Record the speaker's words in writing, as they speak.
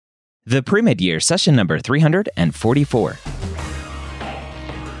The Premed Year, session number 344.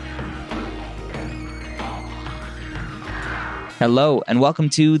 Hello, and welcome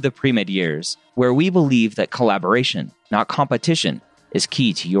to the Premed Years, where we believe that collaboration, not competition, is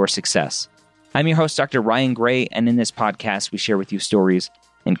key to your success. I'm your host, Dr. Ryan Gray, and in this podcast, we share with you stories,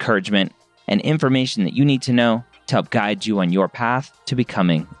 encouragement, and information that you need to know to help guide you on your path to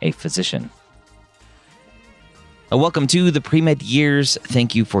becoming a physician. Welcome to the Premed Years.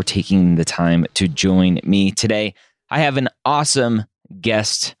 Thank you for taking the time to join me today. I have an awesome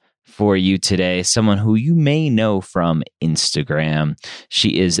guest for you today, someone who you may know from Instagram.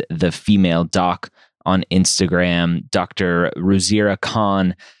 She is the female doc on Instagram, Dr. Rosie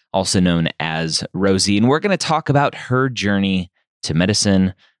Khan, also known as Rosie. And we're going to talk about her journey to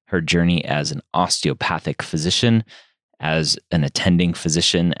medicine, her journey as an osteopathic physician, as an attending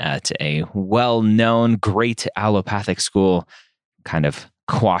physician at a well-known, great allopathic school, kind of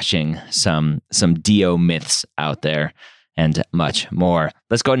quashing some DO myths out there, and much more.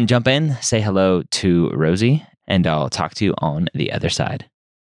 Let's go ahead and jump in, say hello to Rosie, and I'll talk to you on the other side.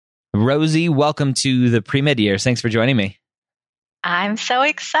 Rosie, welcome to the Premed Years. Thanks for joining me. I'm so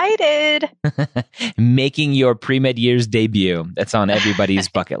excited. Making your Premed Years debut. That's on everybody's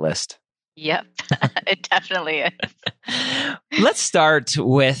bucket list. Yep, it definitely is. Let's start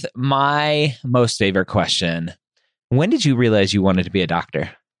with my most favorite question. When did you realize you wanted to be a doctor?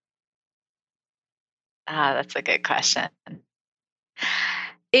 That's a good question.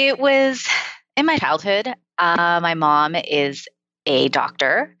 It was in my childhood. My mom is a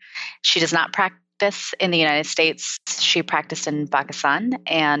doctor. She does not practice in the United States. She practiced in Pakistan.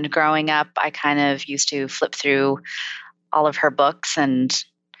 And growing up, I kind of used to flip through all of her books, and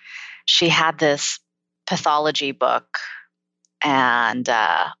she had this pathology book, and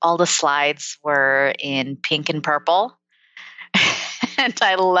all the slides were in pink and purple. And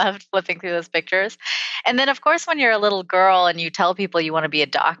I loved flipping through those pictures. And then, of course, when you're a little girl and you tell people you want to be a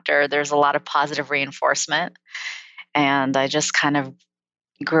doctor, there's a lot of positive reinforcement. And I just kind of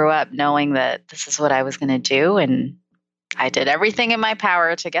grew up knowing that this is what I was going to do. And I did everything in my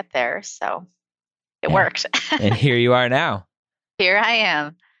power to get there. So it worked. And here you are now. Here I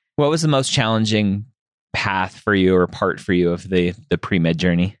am. What was the most challenging path for you or part for you of the pre-med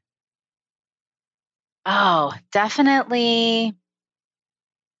journey? Oh, definitely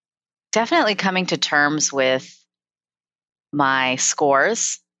coming to terms with my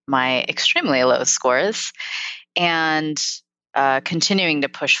scores, my extremely low scores, and continuing to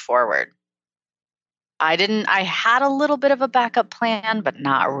push forward. I had a little bit of a backup plan, but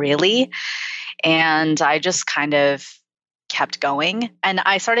not really. And I just kind of kept going. And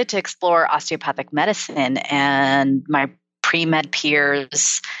I started to explore osteopathic medicine, and my pre-med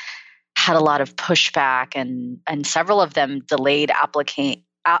peers had a lot of pushback, and several of them delayed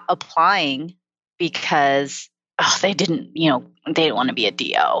applying because they didn't want to be a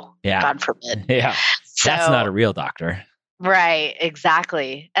DO. Yeah. God forbid. Yeah. That's not a real doctor. Right.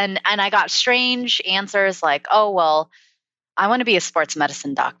 Exactly. And I got strange answers like, oh, well, I want to be a sports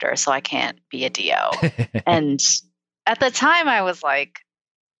medicine doctor, so I can't be a DO. And at the time I was like,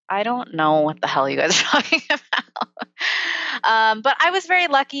 I don't know what the hell you guys are talking about. But I was very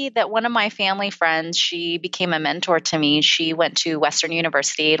lucky that one of my family friends, she became a mentor to me. She went to Western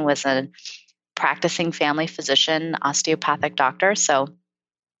University and was a practicing family physician, osteopathic doctor. So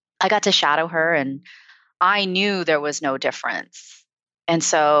I got to shadow her, and I knew there was no difference. And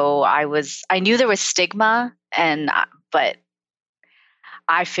so I knew there was stigma, but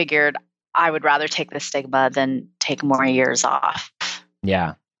I figured I would rather take the stigma than take more years off.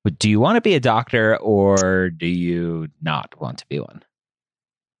 Yeah. But do you want to be a doctor, or do you not want to be one?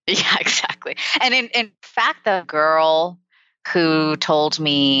 Yeah, exactly. And in fact, the girl who told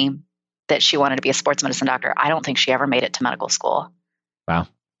me that she wanted to be a sports medicine doctor, I don't think she ever made it to medical school. Wow.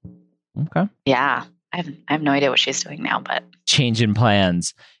 Okay. Yeah. I have no idea what she's doing now, but change in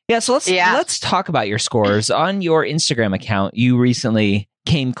plans. Yeah. So let's talk about your scores. On your Instagram account, you recently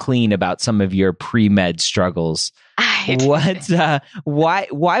came clean about some of your pre-med struggles. Why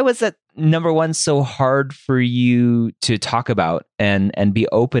was that, number one, so hard for you to talk about and be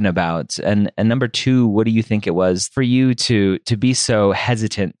open about? And number two, what do you think it was for you to be so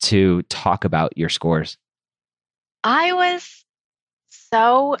hesitant to talk about your scores? I was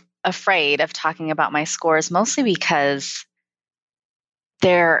so afraid of talking about my scores, mostly because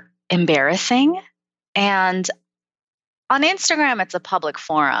they're embarrassing. And on Instagram, it's a public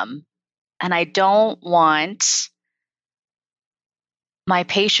forum, and I don't want my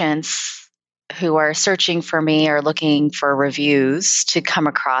patients who are searching for me or looking for reviews to come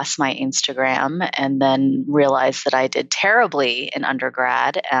across my Instagram and then realize that I did terribly in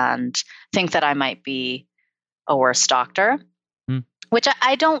undergrad and think that I might be a worse doctor, which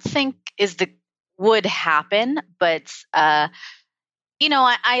I don't think would happen. But,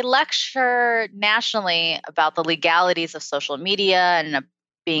 I lecture nationally about the legalities of social media and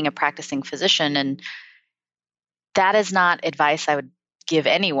being a practicing physician. And that is not advice I would give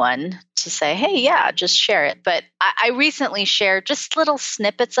anyone to say, hey, yeah, just share it. But I recently shared just little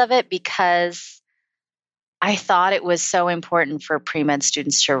snippets of it because I thought it was so important for pre-med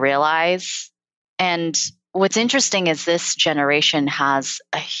students to realize. And what's interesting is this generation has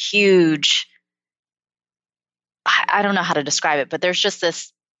a huge, I don't know how to describe it, but there's just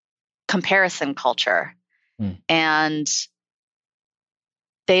this comparison culture. And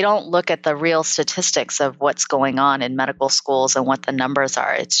they don't look at the real statistics of what's going on in medical schools and what the numbers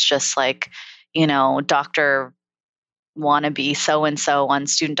are. It's just like, Dr. Wannabe so-and-so on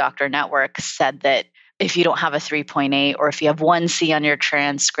Student Doctor Network said that if you don't have a 3.8 or if you have 1C on your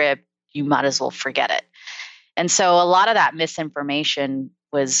transcript, you might as well forget it. And so a lot of that misinformation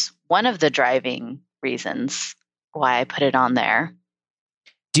was one of the driving reasons why I put it on there.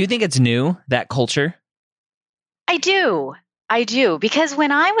 Do you think it's new, that culture? I do, because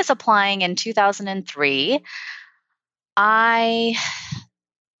when I was applying in 2003, I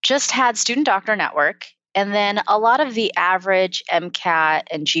just had Student Doctor Network, and then a lot of the average MCAT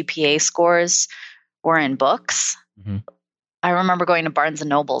and GPA scores were in books. Mm-hmm. I remember going to Barnes and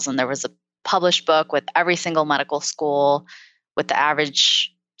Nobles, and there was a published book with every single medical school with the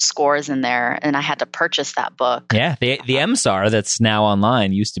average scores in there, and I had to purchase that book. Yeah, the MSAR that's now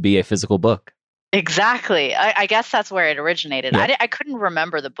online used to be a physical book. Exactly. I guess that's where it originated. Yep. I couldn't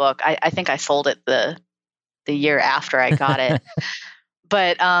remember the book. I think I sold it the year after I got it.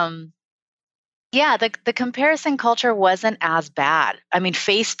 But the comparison culture wasn't as bad. I mean,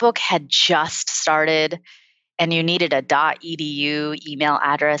 Facebook had just started, and you needed a .edu email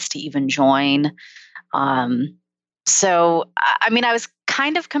address to even join. So, I mean, I was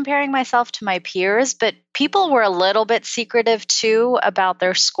kind of comparing myself to my peers, but people were a little bit secretive too about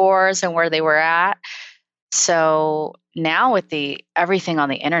their scores and where they were at. So now with everything on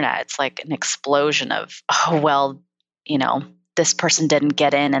the internet, it's like an explosion of, this person didn't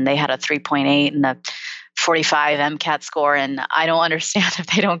get in and they had a 3.8 and a 45 MCAT score, and I don't understand if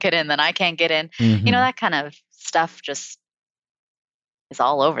they don't get in, then I can't get in. Mm-hmm. That kind of stuff just is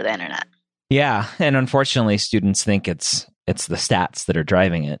all over the internet. Yeah, and unfortunately, students think it's the stats that are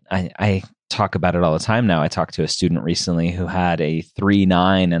driving it. I talk about it all the time now. I talked to a student recently who had a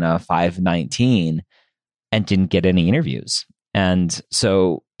 3.9 and a 5.19 and didn't get any interviews. And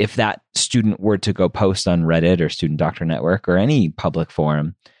so if that student were to go post on Reddit or Student Doctor Network or any public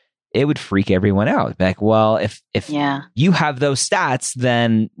forum, it would freak everyone out. Like, well, if you have those stats,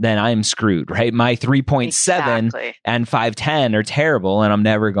 then I'm screwed, right? My 3.7 and 5.10 are terrible, and I'm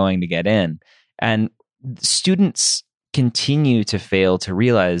never going to get in. And students continue to fail to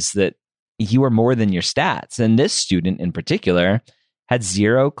realize that you are more than your stats. And this student in particular had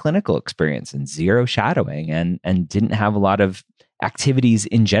zero clinical experience and zero shadowing and didn't have a lot of activities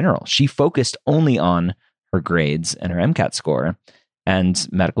in general. She focused only on her grades and her MCAT score. And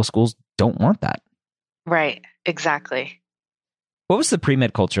medical schools don't want that. Right. Exactly. What was the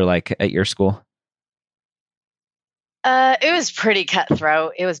pre-med culture like at your school? It was pretty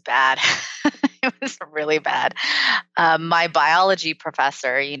cutthroat. It was bad. It was really bad. My biology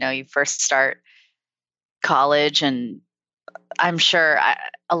professor, you first start college, and I'm sure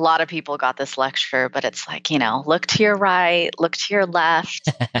a lot of people got this lecture, but it's like, look to your right, look to your left,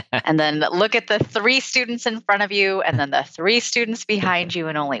 and then look at the 3 students in front of you, and then the 3 students behind you,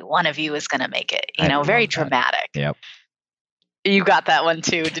 and only one of you is going to make it. Very dramatic. Yep. You got that one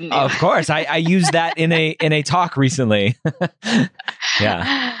too, didn't you? Of course. I used that in a talk recently.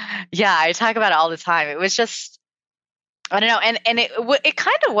 Yeah. Yeah, I talk about it all the time. It was just, I don't know. And it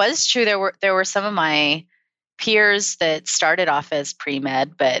kind of was true. There were some of my peers that started off as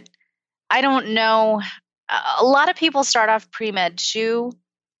pre-med, but I don't know. A lot of people start off pre-med too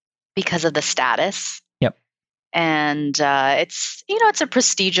because of the status. Yep. And it's a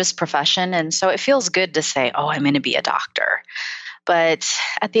prestigious profession. And so it feels good to say, oh, I'm going to be a doctor. But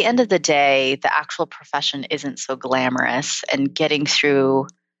at the end of the day, the actual profession isn't so glamorous, and getting through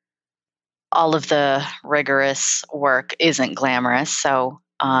all of the rigorous work isn't glamorous. So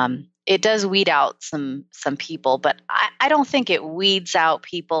it does weed out some people, but I don't think it weeds out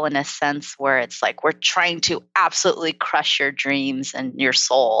people in a sense where it's like we're trying to absolutely crush your dreams and your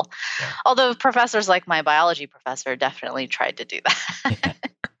soul. Yeah. Although professors like my biology professor definitely tried to do that.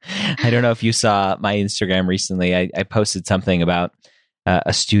 I don't know if you saw my Instagram recently. I posted something about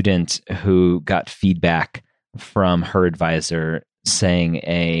a student who got feedback from her advisor saying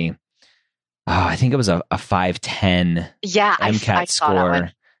I think it was a 510 MCAT I saw that score.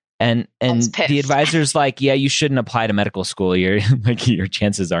 one. And the advisor's like, yeah, you shouldn't apply to medical school. Your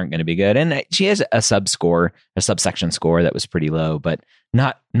chances aren't going to be good. And she has a subsection score that was pretty low, but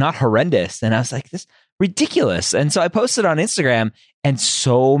not horrendous. And I was like, this is ridiculous. And so I posted on Instagram, and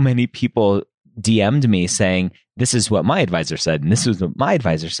so many people DM'd me saying, this is what my advisor said, and this is what my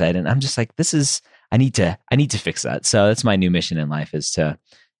advisor said. And I'm just like, I need to fix that. So that's my new mission in life, is to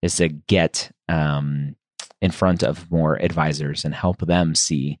get in front of more advisors and help them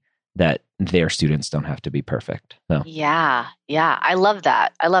see that their students don't have to be perfect. So. Yeah. I love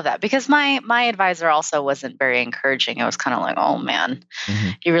that. Because my advisor also wasn't very encouraging. It was kind of like, oh man,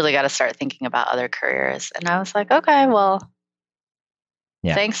 you really got to start thinking about other careers. And I was like, okay, well,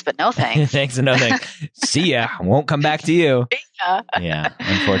 thanks, but no thanks. Thanks and no thanks. See ya. I won't come back to you. Yeah.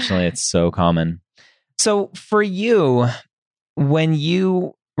 Unfortunately, it's so common. So for you, when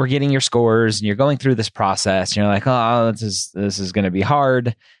you were getting your scores and you're going through this process, you're like, oh, this is going to be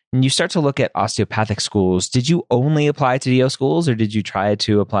hard. And you start to look at osteopathic schools. Did you only apply to DO schools, or did you try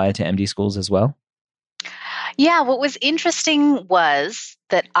to apply to MD schools as well? Yeah, what was interesting was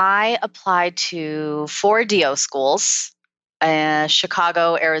that I applied to 4 DO schools,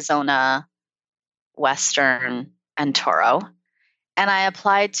 Chicago, Arizona, Western, and Toro. And I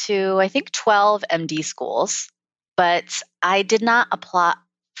applied to, I think, 12 MD schools, but I did not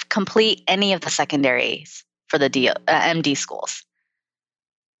complete any of the secondaries for the MD schools.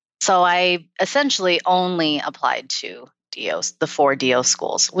 So I essentially only applied to the 4 DO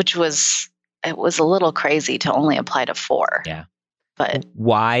schools, which was a little crazy to only apply to 4. Yeah. But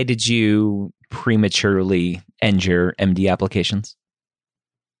why did you prematurely end your MD applications?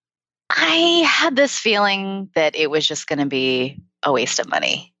 I had this feeling that it was just going to be a waste of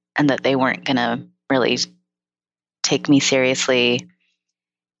money and that they weren't going to really take me seriously.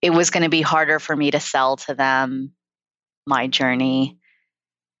 It was going to be harder for me to sell to them my journey.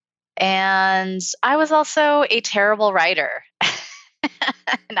 And I was also a terrible writer.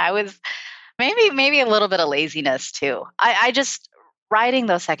 And I was maybe a little bit of laziness too. I just, writing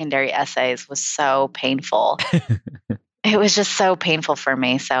those secondary essays was so painful. It was just so painful for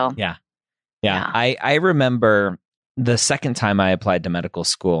me. So yeah. I remember the second time I applied to medical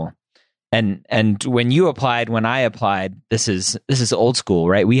school, and when I applied, this is old school,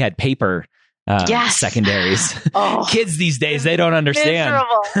 right? We had paper secondaries. Oh, kids these days, they don't understand.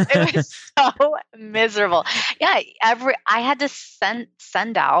 Miserable. It was so miserable. Yeah, I had to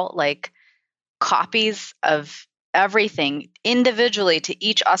send out like copies of everything individually to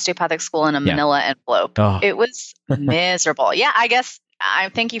each osteopathic school in a manila envelope. Oh. It was miserable. Yeah, I guess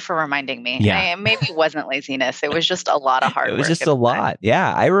thank you for reminding me. Yeah. Maybe it wasn't laziness. It was just a lot of hard work. It was just a lot.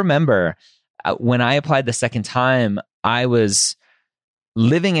 Yeah, I remember when I applied the second time, I was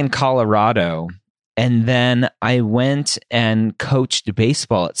living in Colorado, and then I went and coached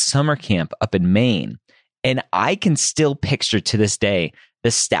baseball at summer camp up in Maine. And I can still picture to this day the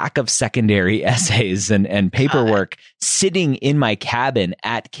stack of secondary essays and paperwork sitting in my cabin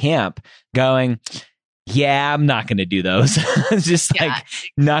at camp going, yeah, I'm not going to do those. It's just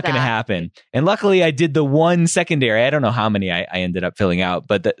not going to happen. And luckily I did the one secondary. I don't know how many I ended up filling out,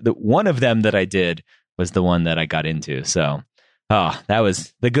 but the one of them that I did was the one that I got into. So, that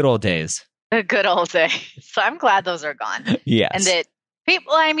was the good old days. The good old days. So I'm glad those are gone. Yes. And that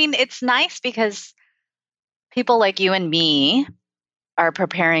people, it's nice because people like you and me are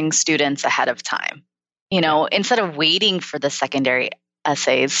preparing students ahead of time. Instead of waiting for the secondary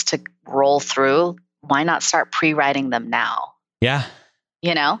essays to roll through, why not start pre-writing them now? Yeah.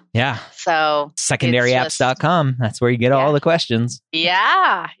 Yeah. So secondaryapps.com. That's where you get all the questions.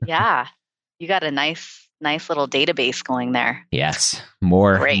 Yeah. You got a nice little database going there. Yes.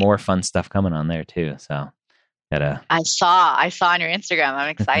 More fun stuff coming on there too. So I saw on your Instagram. I'm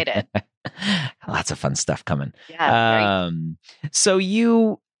excited. Lots of fun stuff coming. Yeah. So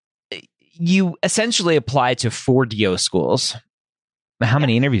you essentially applied to 4 DO schools. How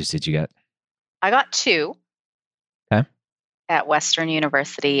many interviews did you get? I got 2. Okay. At Western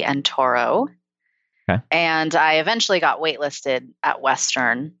University and Toro. Okay. And I eventually got waitlisted at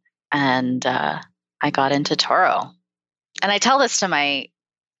Western, and I got into Toro. And I tell this to my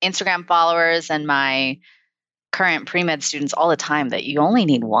Instagram followers and my current pre-med students all the time, that you only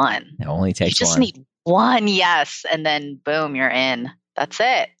need one. It only takes one. You just need one, yes. And then boom, you're in. That's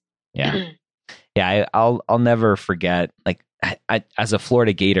it. Yeah. Yeah, I'll never forget, like, I, as a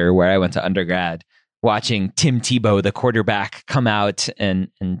Florida Gator where I went to undergrad, watching Tim Tebow, the quarterback, come out and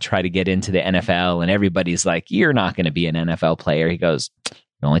try to get into the NFL. And everybody's like, you're not going to be an NFL player. He goes,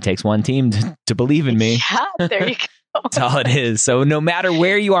 it only takes one team to believe in me. Yeah, there you go. That's all it is. So no matter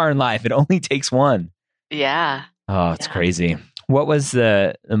where you are in life, it only takes one. Yeah. Oh, it's crazy. What was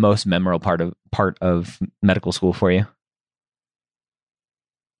the most memorable part of medical school for you?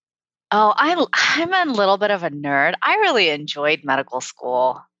 Oh, I'm a little bit of a nerd. I really enjoyed medical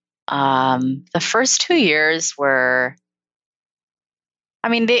school. The first 2 years were,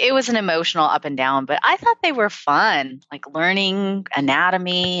 it was an emotional up and down, but I thought they were fun, like learning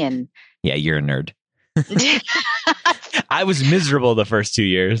anatomy and. Yeah, you're a nerd. I was miserable the first 2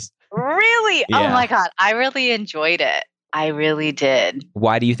 years. Really? Yeah. Oh my God. I really enjoyed it. I really did.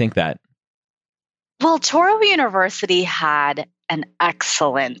 Why do you think that? Well, Touro University had an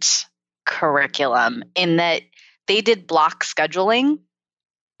excellent curriculum in that they did block scheduling.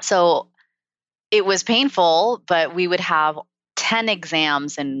 So it was painful, but we would have 10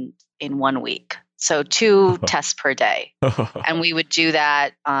 exams in 1 week. So 2 tests per day. And we would do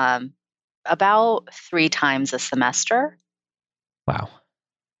that about 3 times a semester. Wow.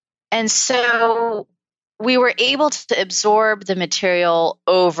 And so we were able to absorb the material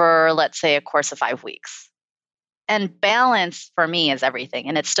over, let's say, a course of 5 weeks. And balance for me is everything.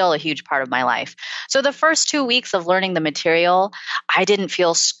 And it's still a huge part of my life. So the first 2 weeks of learning the material, I didn't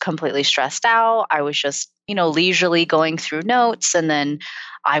feel completely stressed out. I was just, leisurely going through notes. And then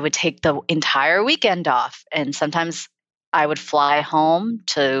I would take the entire weekend off. And sometimes I would fly home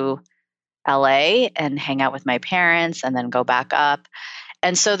to LA and hang out with my parents and then go back up.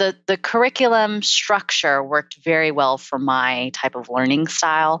 And so the curriculum structure worked very well for my type of learning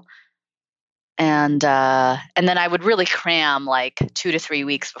style. And then I would really cram like 2 to 3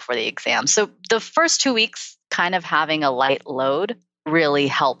 weeks before the exam. So the first 2 weeks, kind of having a light load really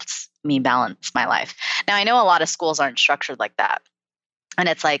helped me balance my life. Now, I know a lot of schools aren't structured like that. And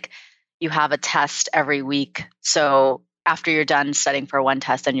it's like you have a test every week. So after you're done studying for one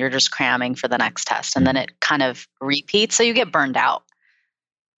test, then you're just cramming for the next test. And then it kind of repeats. So you get burned out.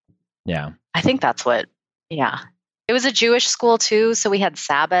 Yeah. I think that's what, yeah. It was a Jewish school too, so we had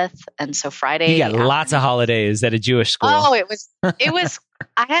Sabbath, and so Friday. You got lots of holidays at a Jewish school. Oh, it was.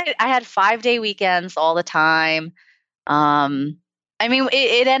 I had 5-day weekends all the time.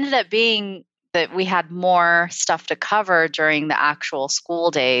 It ended up being that we had more stuff to cover during the actual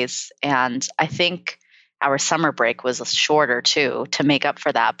school days, and I think our summer break was shorter too to make up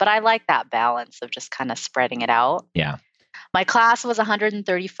for that. But I like that balance of just kind of spreading it out. Yeah. My class was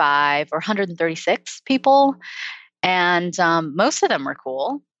 135 or 136 people. And most of them were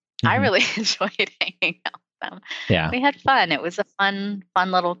cool. Mm-hmm. I really enjoyed hanging out with them. Yeah. We had fun. It was a fun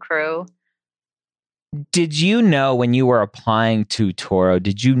little crew. Did you know when you were applying to Touro,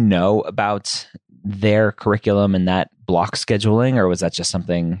 did you know about their curriculum and that block scheduling, or was that just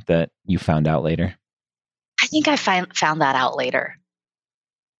something that you found out later? I think I found that out later.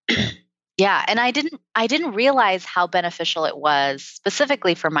 Yeah. And I didn't realize how beneficial it was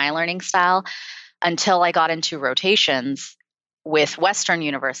specifically for my learning style until I got into rotations with Western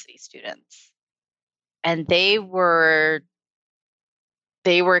University students. And they were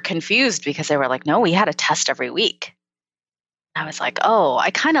confused because they were like, no, we had a test every week. I was like, oh, I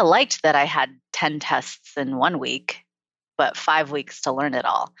kind of liked that I had 10 tests in 1 week, but 5 weeks to learn it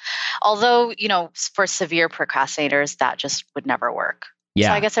all. Although, for severe procrastinators, that just would never work. Yeah.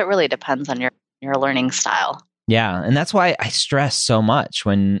 So I guess it really depends on your learning style. Yeah. And that's why I stress so much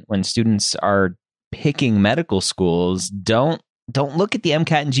when students are picking medical schools, don't look at the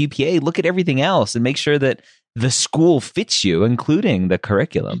MCAT and GPA, look at everything else and make sure that the school fits you, including the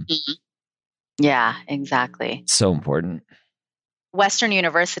curriculum. Mm-hmm. Yeah, exactly. So important. Western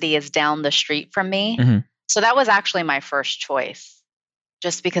University is down the street from me. Mm-hmm. So that was actually my first choice,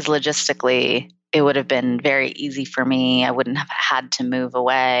 just because logistically it would have been very easy for me. I wouldn't have had to move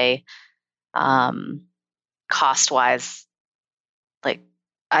away. Cost-wise,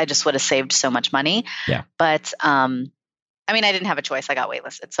 I just would have saved so much money. Yeah. But, I didn't have a choice. I got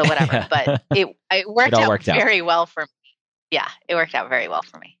waitlisted, so whatever. But it worked out very well for me. Yeah, it worked out very well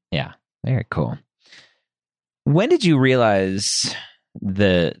for me. Yeah, very cool. When did you realize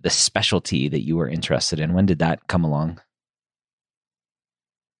the specialty that you were interested in? When did that come along?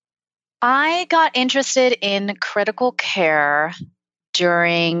 I got interested in critical care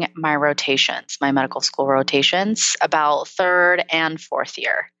during my rotations, my medical school rotations, about 3rd and 4th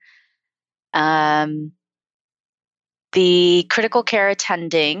year. The critical care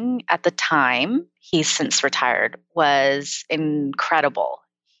attending at the time, he's since retired, was incredible.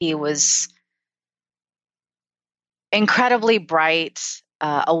 He was incredibly bright,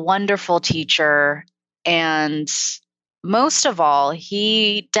 a wonderful teacher, And most of all,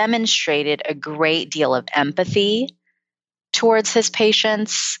 he demonstrated a great deal of empathy towards his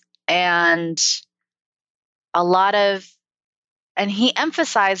patients and a lot of, and he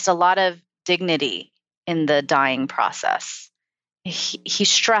emphasized a lot of dignity in the dying process. He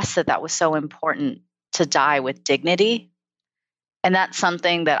stressed that that was so important to die with dignity. And that's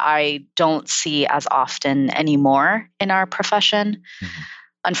something that I don't see as often anymore in our profession,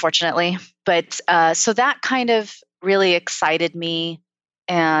 unfortunately. But so that kind of really excited me.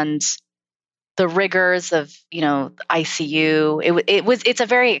 And the rigors of, ICU, it's a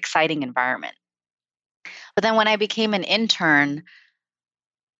very exciting environment. But then when I became an intern,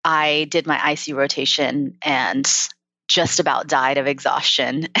 I did my ICU rotation and just about died of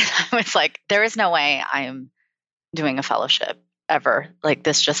exhaustion. And I was like, there is no way I'm doing a fellowship ever. Like,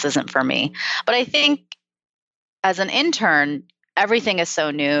 this just isn't for me. But I think as an intern, everything is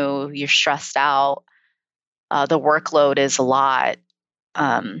so new. You're stressed out. The workload is a lot.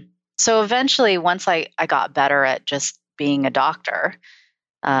 So eventually, once I got better at just being a doctor,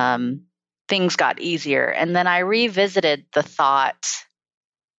 things got easier. And then I revisited the thought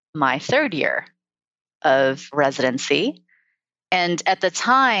my third year of residency. And at the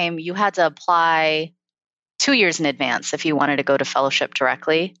time, you had to apply 2 years in advance if you wanted to go to fellowship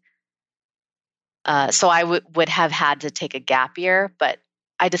directly. So I would have had to take a gap year, but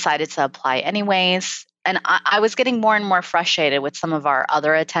I decided to apply anyways. And I was getting more and more frustrated with some of our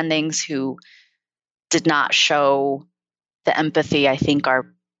other attendings who did not show the empathy I think our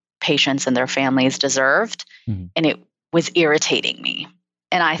patients and their families deserved. Mm-hmm. And it was irritating me.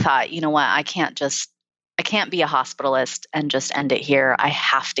 And I thought, you know what, I can't be a hospitalist and just end it here. I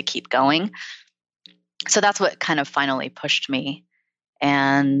have to keep going. So that's what kind of finally pushed me.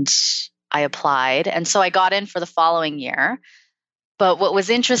 And I applied. And so I got in for the following year. But what was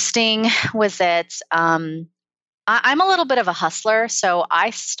interesting was that I'm a little bit of a hustler. So I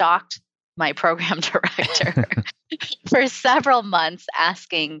stalked my program director for several months,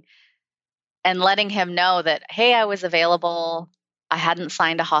 asking and letting him know that, hey, I was available. I hadn't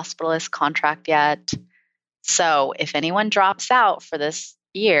signed a hospitalist contract yet. So if anyone drops out for this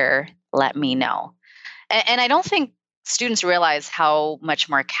year, let me know. And I don't think students realize how much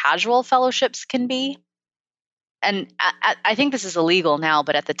more casual fellowships can be. And I think this is illegal now,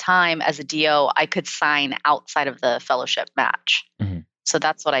 but at the time as a DO, I could sign outside of the fellowship match. Mm-hmm. So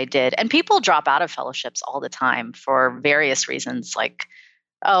that's what I did. And people drop out of fellowships all the time for various reasons, like,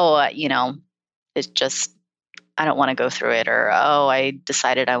 it's just, I don't want to go through it, or, I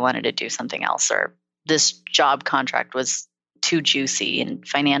decided I wanted to do something else, or this job contract was too juicy and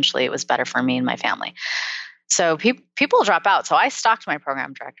financially it was better for me and my family. So people drop out. So I stalked my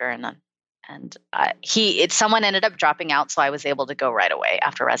program director and someone ended up dropping out. So I was able to go right away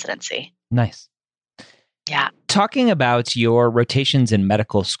after residency. Nice. Yeah. Talking about your rotations in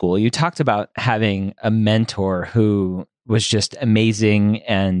medical school, you talked about having a mentor who was just amazing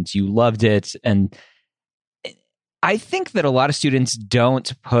and you loved it. And I think that a lot of students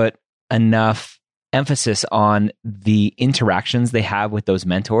don't put enough emphasis on the interactions they have with those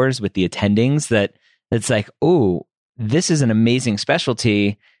mentors, with the attendings, that it's like, oh, this is an amazing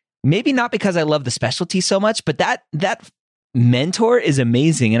specialty. Maybe not because I love the specialty so much, but that mentor is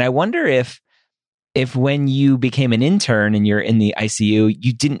amazing. And I wonder if when you became an intern and you're in the ICU,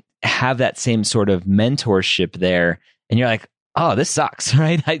 you didn't have that same sort of mentorship there. And you're like, oh, this sucks,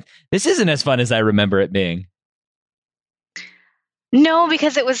 right? This isn't as fun as I remember it being. No,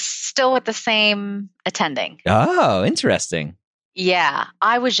 because it was still with the same attending. Oh, interesting. Yeah,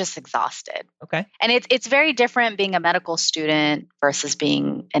 I was just exhausted. Okay. And it's very different being a medical student versus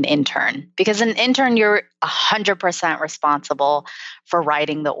being an intern. Because an intern, you're 100% responsible for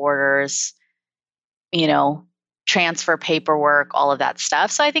writing the orders, transfer paperwork, all of that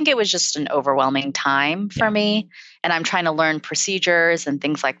stuff. So I think it was just an overwhelming time for me. And I'm trying to learn procedures and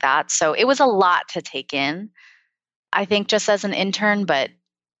things like that. So it was a lot to take in, I think, just as an intern. But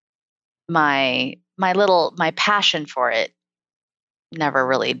my passion for it never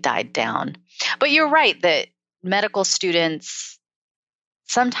really died down. But you're right that medical students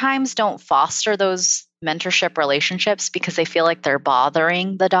sometimes don't foster those mentorship relationships because they feel like they're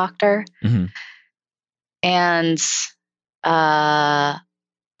bothering the doctor. Mm-hmm. And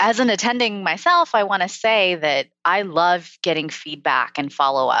as an attending myself, I want to say that I love getting feedback and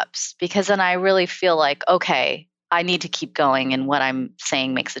follow-ups, because then I really feel like, okay, I need to keep going and what I'm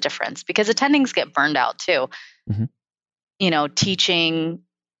saying makes a difference, because attendings get burned out too. Mm-hmm. Teaching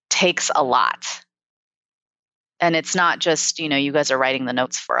takes a lot. And it's not just, you guys are writing the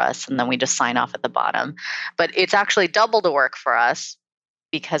notes for us and then we just sign off at the bottom. But it's actually double the work for us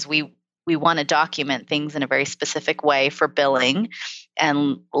because we we want to document things in a very specific way for billing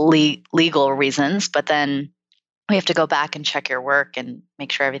and legal reasons, but then we have to go back and check your work and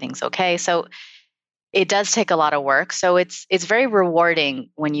make sure everything's okay. So it does take a lot of work. So it's very rewarding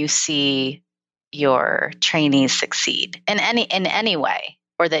when you see your trainees succeed in any way,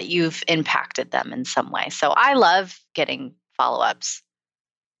 or that you've impacted them in some way. So I love getting follow-ups.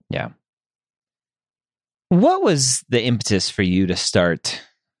 Yeah. What was the impetus for you to start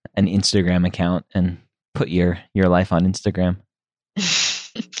an Instagram account and put your life on Instagram?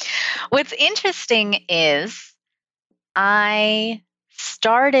 What's interesting is I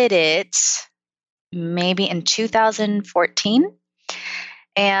started it maybe in 2014,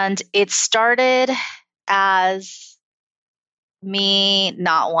 and it started as me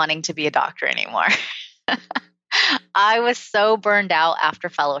not wanting to be a doctor anymore. I was so burned out after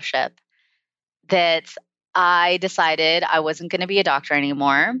fellowship that I decided I wasn't going to be a doctor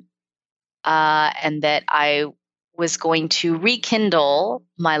anymore, and that I was going to rekindle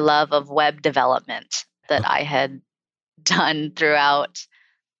my love of web development that I had done throughout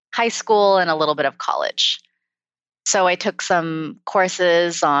high school and a little bit of college. So I took some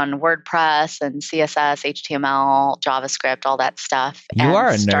courses on WordPress and CSS, HTML, JavaScript, all that stuff. You are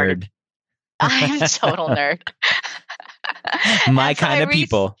a nerd. I'm a total nerd. My kind of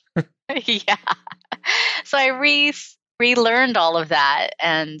people. Yeah. So I relearned all of that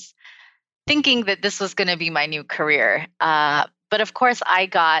and thinking that this was going to be my new career. But of course, I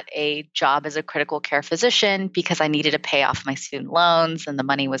got a job as a critical care physician because I needed to pay off my student loans and the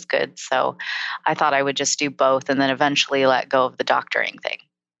money was good. So I thought I would just do both and then eventually let go of the doctoring thing.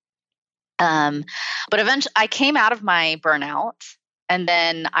 But eventually, I came out of my burnout, and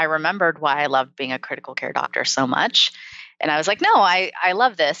then I remembered why I loved being a critical care doctor so much. And I was like, no, I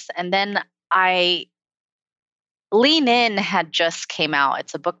love this. And then Lean In had just came out.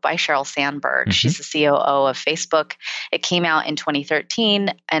 It's a book by Sheryl Sandberg. Mm-hmm. She's the COO of Facebook. It came out in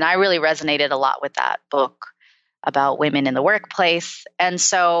 2013, and I really resonated a lot with that book about women in the workplace. And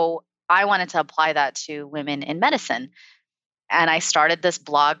so I wanted to apply that to women in medicine. And I started this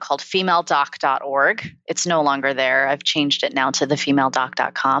blog called femaledoc.org. It's no longer there. I've changed it now to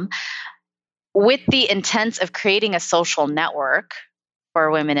thefemaledoc.com, with the intent of creating a social network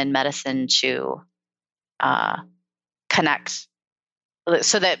for women in medicine to connect,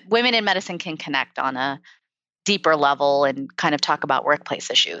 so that women in medicine can connect on a deeper level and kind of talk about workplace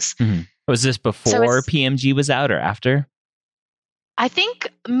issues. Mm-hmm. Was this before PMG was out or after? I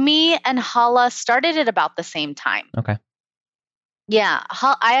think me and Hala started at about the same time. Okay. Yeah.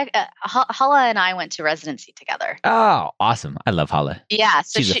 Hala and I went to residency together. Oh, awesome. I love Hala. Yeah.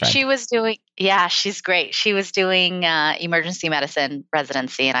 So she was doing, she's great. She was doing emergency medicine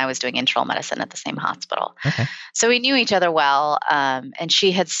residency, and I was doing internal medicine at the same hospital. Okay. So we knew each other well. And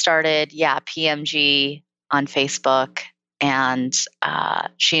she had started, PMG on Facebook, and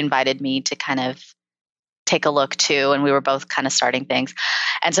she invited me to kind of take a look too. And we were both kind of starting things.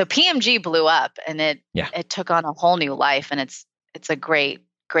 And so PMG blew up, and it took on a whole new life, and it's a great,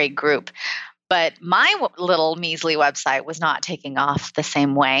 great group. But my little measly website was not taking off the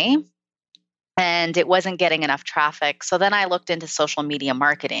same way, and it wasn't getting enough traffic. So then I looked into social media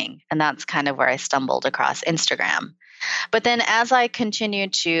marketing, and that's kind of where I stumbled across Instagram. But then as I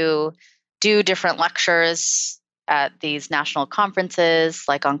continued to do different lectures at these national conferences,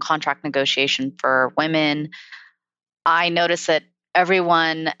 like on contract negotiation for women, I noticed that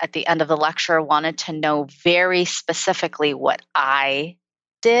everyone at the end of the lecture wanted to know very specifically what I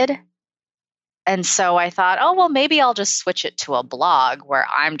did. And so I thought, oh, well, maybe I'll just switch it to a blog where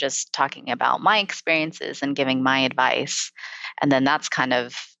I'm just talking about my experiences and giving my advice. And then that's kind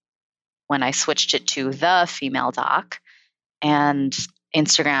of when I switched it to the Female Doc, and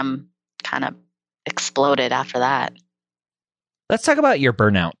Instagram kind of exploded after that. Let's talk about your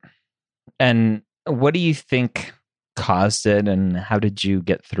burnout. And what do you think caused it, and how did you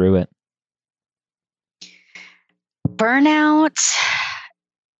get through it? Burnout,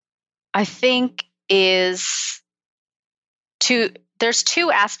 I think, there's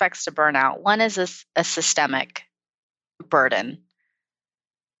two aspects to burnout. One is a systemic burden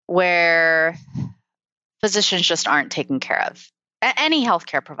where physicians just aren't taken care of. Any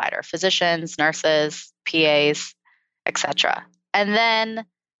healthcare provider, physicians, nurses, PAs, etc. And then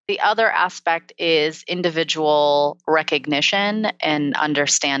the other aspect is individual recognition and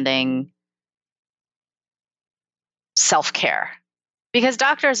understanding self-care. Because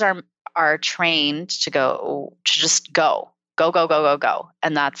doctors are trained to just go.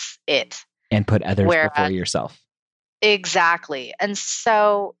 And that's it. And put others before yourself. Exactly. And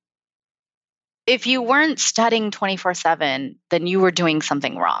so if you weren't studying 24/7, then you were doing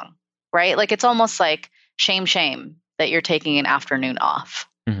something wrong. right? Like it's almost like shame that you're taking an afternoon off.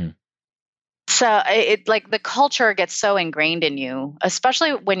 Hmm. So it like the culture gets so ingrained in you,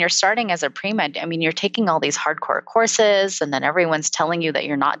 especially when you're starting as a pre-med. I mean, you're taking all these hardcore courses and then everyone's telling you that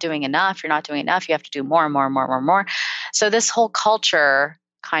you're not doing enough, you're not doing enough, you have to do more and more and more and more and more. So this whole culture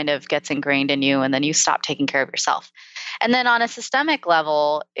kind of gets ingrained in you and then you stop taking care of yourself. And then on a systemic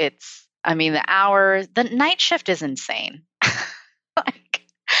level, it's I mean, the night shift is insane. Like,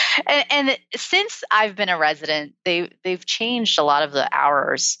 and since I've been a resident, they've changed a lot of the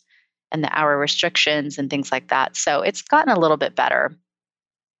hours and the hour restrictions and things like that. So it's gotten a little bit better.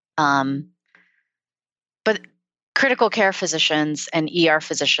 Um, but critical care physicians and ER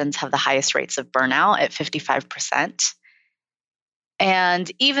physicians have the highest rates of burnout at 55%.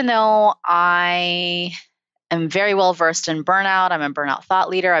 And even though I am very well versed in burnout, I'm a burnout thought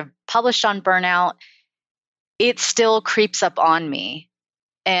leader, I've published on burnout, it still creeps up on me.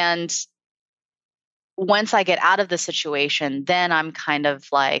 And once I get out of the situation, then I'm kind of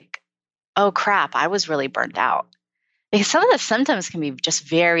like, oh crap, I was really burnt out. Because some of the symptoms can be just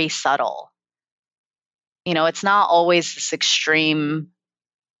very subtle. You know, it's not always this extreme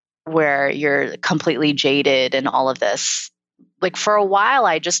where you're completely jaded and all of this. Like for a while,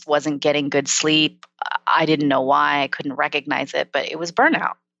 I just wasn't getting good sleep. I didn't know why. I couldn't recognize it, but it was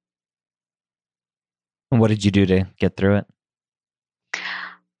burnout. And what did you do to get through it?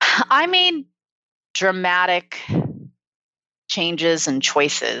 I made dramatic changes and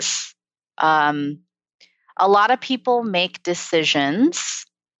choices. A lot of people make decisions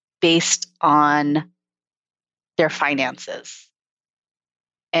based on their finances.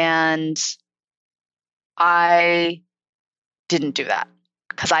 And I didn't do that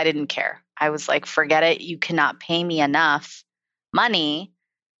because I didn't care. I was like, forget it. You cannot pay me enough money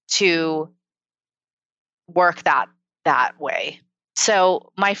to work that way.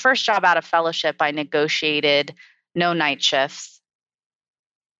 So my first job out of fellowship, I negotiated no night shifts,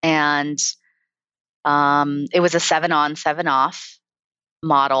 and it was a 7 on, 7 off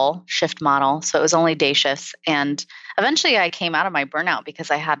shift model. So it was only day shifts. And eventually I came out of my burnout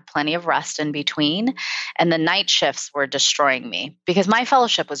because I had plenty of rest in between. And the night shifts were destroying me because my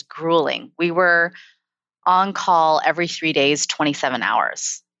fellowship was grueling. We were on call every 3 days, 27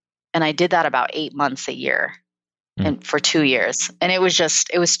 hours. And I did that about 8 months a year Mm. and for 2 years. And it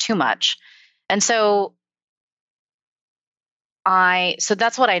was too much. And so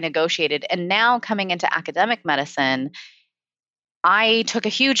that's what I negotiated. And now coming into academic medicine, I took a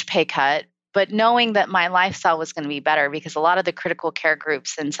huge pay cut, but knowing that my lifestyle was going to be better because a lot of the critical care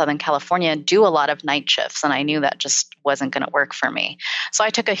groups in Southern California do a lot of night shifts, and I knew that just wasn't going to work for me. So I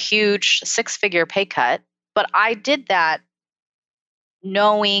took a huge 6-figure pay cut, but I did that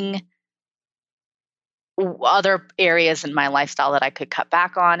knowing other areas in my lifestyle that I could cut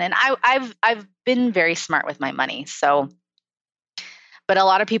back on, and I've been very smart with my money. So but a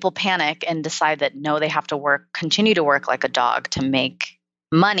lot of people panic and decide that no, they have to continue to work like a dog to make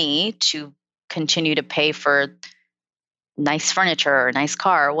money to continue to pay for nice furniture or nice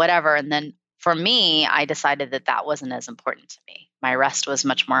car or whatever. And then for me, I decided that that wasn't as important to me. My rest was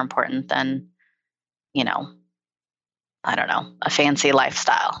much more important than, you know, I don't know, a fancy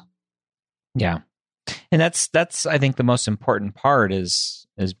lifestyle. Yeah. And that's I think the most important part is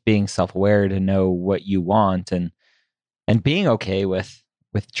being self-aware to know what you want and being okay with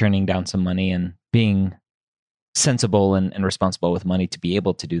turning down some money and being sensible and responsible with money to be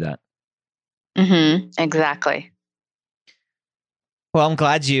able to do that. Mm-hmm. Exactly. Well, I'm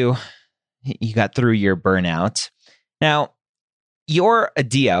glad you got through your burnout. Now, you're a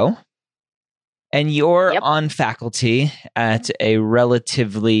DO and you're Yep. on faculty at a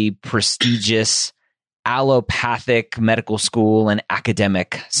relatively prestigious allopathic medical school and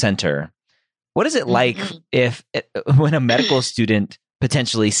academic center. What is it like if when a medical student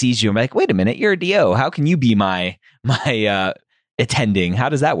potentially sees you and like, wait a minute, you're a DO. How can you be my attending? How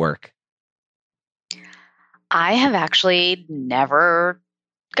does that work? I have actually never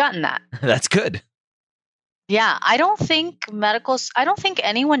gotten that. That's good. Yeah, I don't think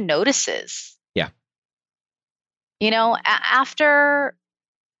anyone notices. Yeah. You know, after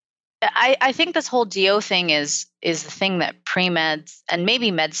I think this whole DO thing is the thing that pre-meds and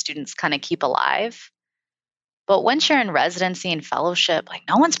maybe med students kind of keep alive. But once you're in residency and fellowship, like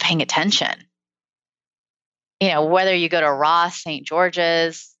no one's paying attention. You know, whether you go to Ross, St.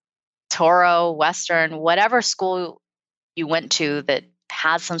 George's, Toro, Western, whatever school you went to that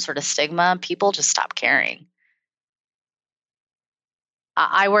has some sort of stigma, people just stop caring.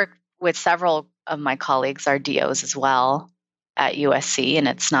 I work with several of my colleagues are DOs as well at USC, and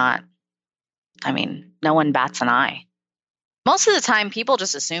it's not, I mean, no one bats an eye. Most of the time, people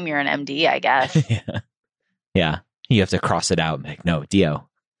just assume you're an MD, I guess. Yeah. Yeah. You have to cross it out. Like, no, DO.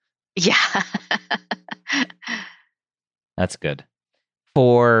 Yeah. That's good.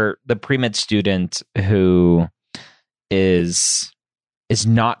 For the pre-med student who is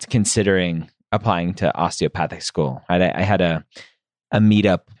not considering applying to osteopathic school. I had a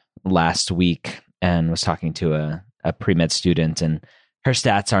meetup last week and was talking to a pre-med student, and her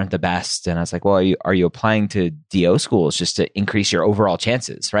stats aren't the best. And I was like, well, are you applying to DO schools just to increase your overall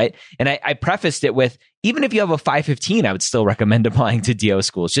chances, right? And I prefaced it with, even if you have a 515, I would still recommend applying to DO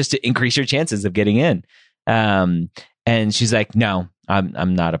schools just to increase your chances of getting in. And she's like, no,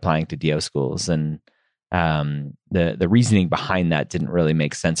 I'm not applying to DO schools. And the reasoning behind that didn't really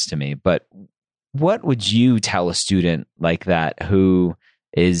make sense to me. But what would you tell a student like that who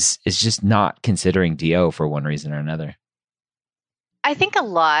is just not considering DO for one reason or another? I think a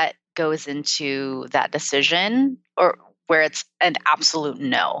lot goes into that decision, or where it's an absolute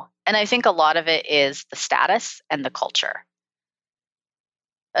no. And I think a lot of it is the status and the culture.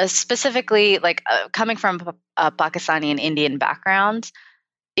 Specifically, like coming from a Pakistani and Indian background,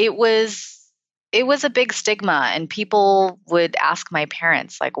 it was a big stigma, and people would ask my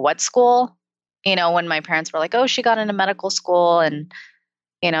parents, like, what school? When my parents were like, oh, she got into medical school and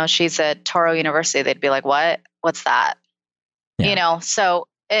she's at Toro University, they'd be like, what's that? Yeah. So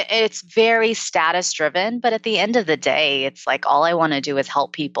it's very status driven, but at the end of the day, it's like, all I want to do is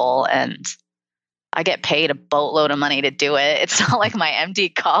help people, and I get paid a boatload of money to do it. It's not like my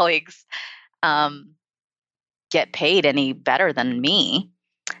MD colleagues get paid any better than me.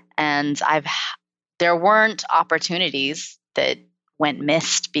 And there weren't opportunities that went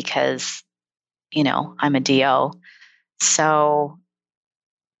missed because, I'm a DO. So,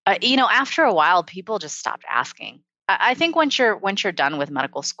 after a while, people just stopped asking. I think once you're done with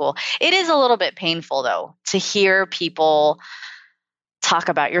medical school, it is a little bit painful though to hear people talk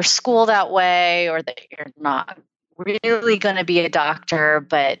about your school that way, or that you're not really going to be a doctor.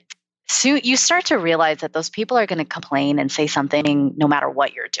 But soon you start to realize that those people are going to complain and say something no matter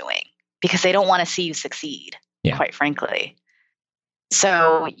what you're doing, because they don't want to see you succeed, Yeah. quite frankly.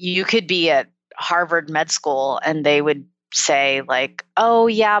 So you could be at Harvard Med School and they would say like, oh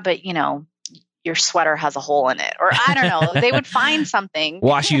yeah, but your sweater has a hole in it, or I don't know. They would find something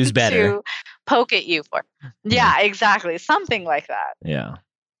Wash you's better to poke at you for. Yeah, exactly. Something like that. Yeah.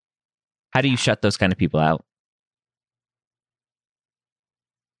 How do you shut those kind of people out?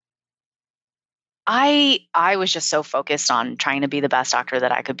 I was just so focused on trying to be the best doctor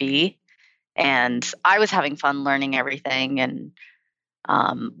that I could be. And I was having fun learning everything. And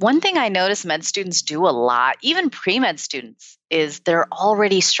one thing I noticed med students do a lot, even pre-med students, is they're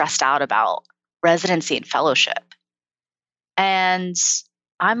already stressed out about residency and fellowship. And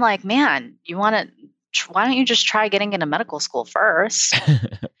I'm like, man, why don't you just try getting into medical school first?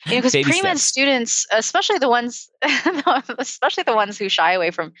 Because pre-med students, especially the ones who shy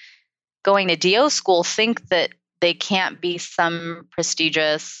away from going to DO school, think that they can't be some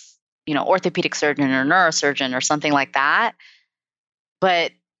prestigious, orthopedic surgeon or neurosurgeon or something like that.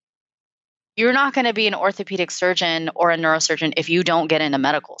 But you're not going to be an orthopedic surgeon or a neurosurgeon if you don't get into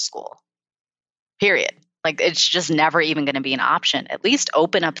medical school, period. Like, it's just never even going to be an option. At least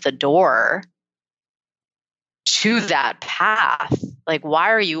open up the door to that path. Like, why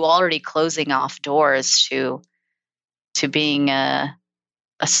are you already closing off doors to being a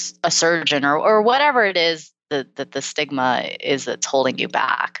surgeon or whatever it is that the stigma is that's holding you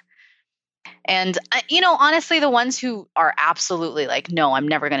back? And, honestly, the ones who are absolutely like, no, I'm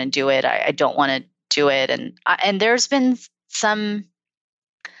never going to do it. I don't want to do it. And there's been some,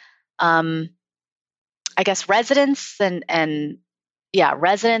 I guess, residents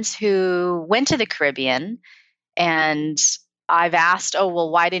residents who went to the Caribbean, and I've asked, oh,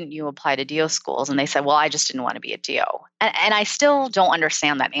 well, why didn't you apply to DO schools? And they said, well, I just didn't want to be a DO. And I still don't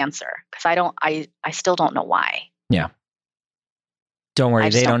understand that answer, because I still don't know why. Yeah. Don't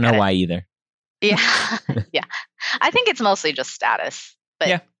worry. They don't know why either. Yeah. Yeah. I think it's mostly just status, but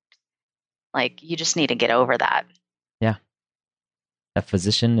yeah, like, you just need to get over that. Yeah. A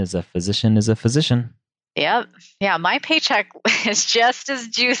physician is a physician is a physician. Yep. Yeah. My paycheck is just as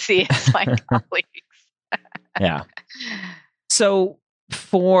juicy as my colleagues. Yeah. So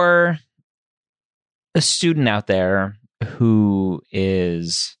for a student out there who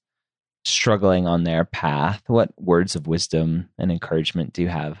is struggling on their path, what words of wisdom and encouragement do you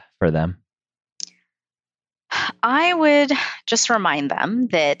have for them? I would just remind them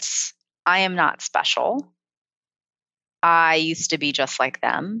that I am not special. I used to be just like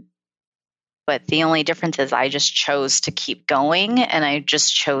them, but the only difference is I just chose to keep going, and I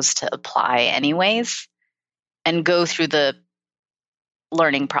just chose to apply anyways and go through the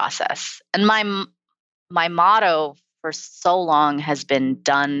learning process. And my motto for so long has been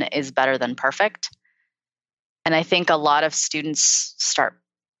done is better than perfect. And I think a lot of students start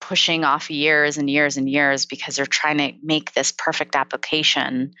pushing off years and years and years because they're trying to make this perfect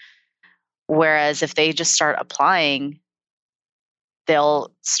application. Whereas if they just start applying,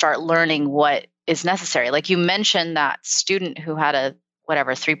 they'll start learning what is necessary. Like you mentioned that student who had a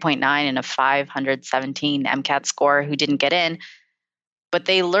 3.9 and a 517 MCAT score who didn't get in, but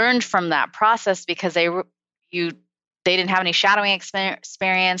they learned from that process because they didn't have any shadowing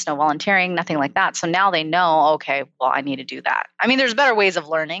experience, no volunteering, nothing like that. So now they know, okay, well, I need to do that. I mean, there's better ways of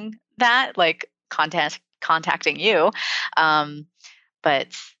learning that, like contacting you. But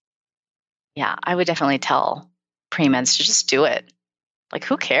yeah, I would definitely tell pre-meds to just do it. Like,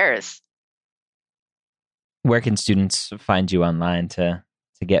 who cares? Where can students find you online to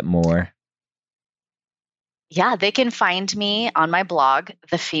get more? Yeah, they can find me on my blog,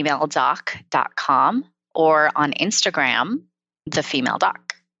 thefemaledoc.com, or on Instagram, thefemaledoc.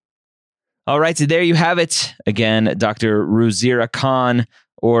 All right, so there you have it. Again, Dr. Ruzira Khan,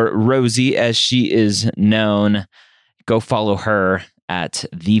 or Rosie as she is known. Go follow her at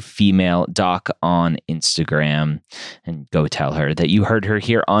The Female Doc on Instagram and go tell her that you heard her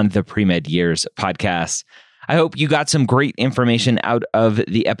here on the Premed Years podcast. I hope you got some great information out of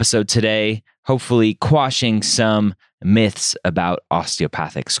the episode today, hopefully quashing some myths about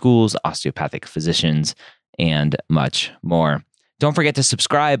osteopathic schools, osteopathic physicians, and much more. Don't forget to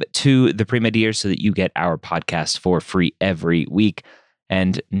subscribe to the Premed Years so that you get our podcast for free every week.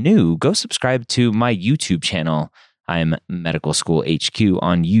 And go subscribe to my YouTube channel. I'm Medical School HQ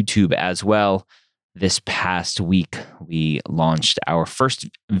on YouTube as well. This past week, we launched our first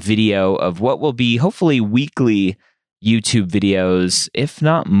video of what will be hopefully weekly YouTube videos, if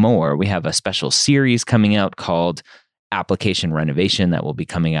not more. We have a special series coming out called Application Renovation that will be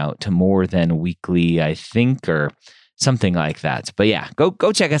coming out to more than weekly, I think, or something like that. But yeah, go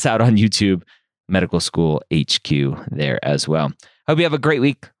check us out on YouTube, Medical School HQ there as well. Hope you have a great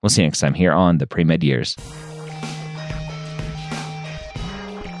week. We'll see you next time here on the Premed Years.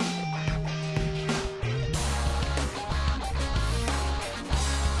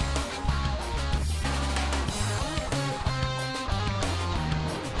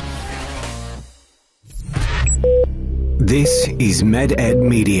 This is MedEd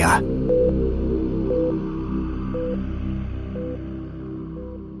Media.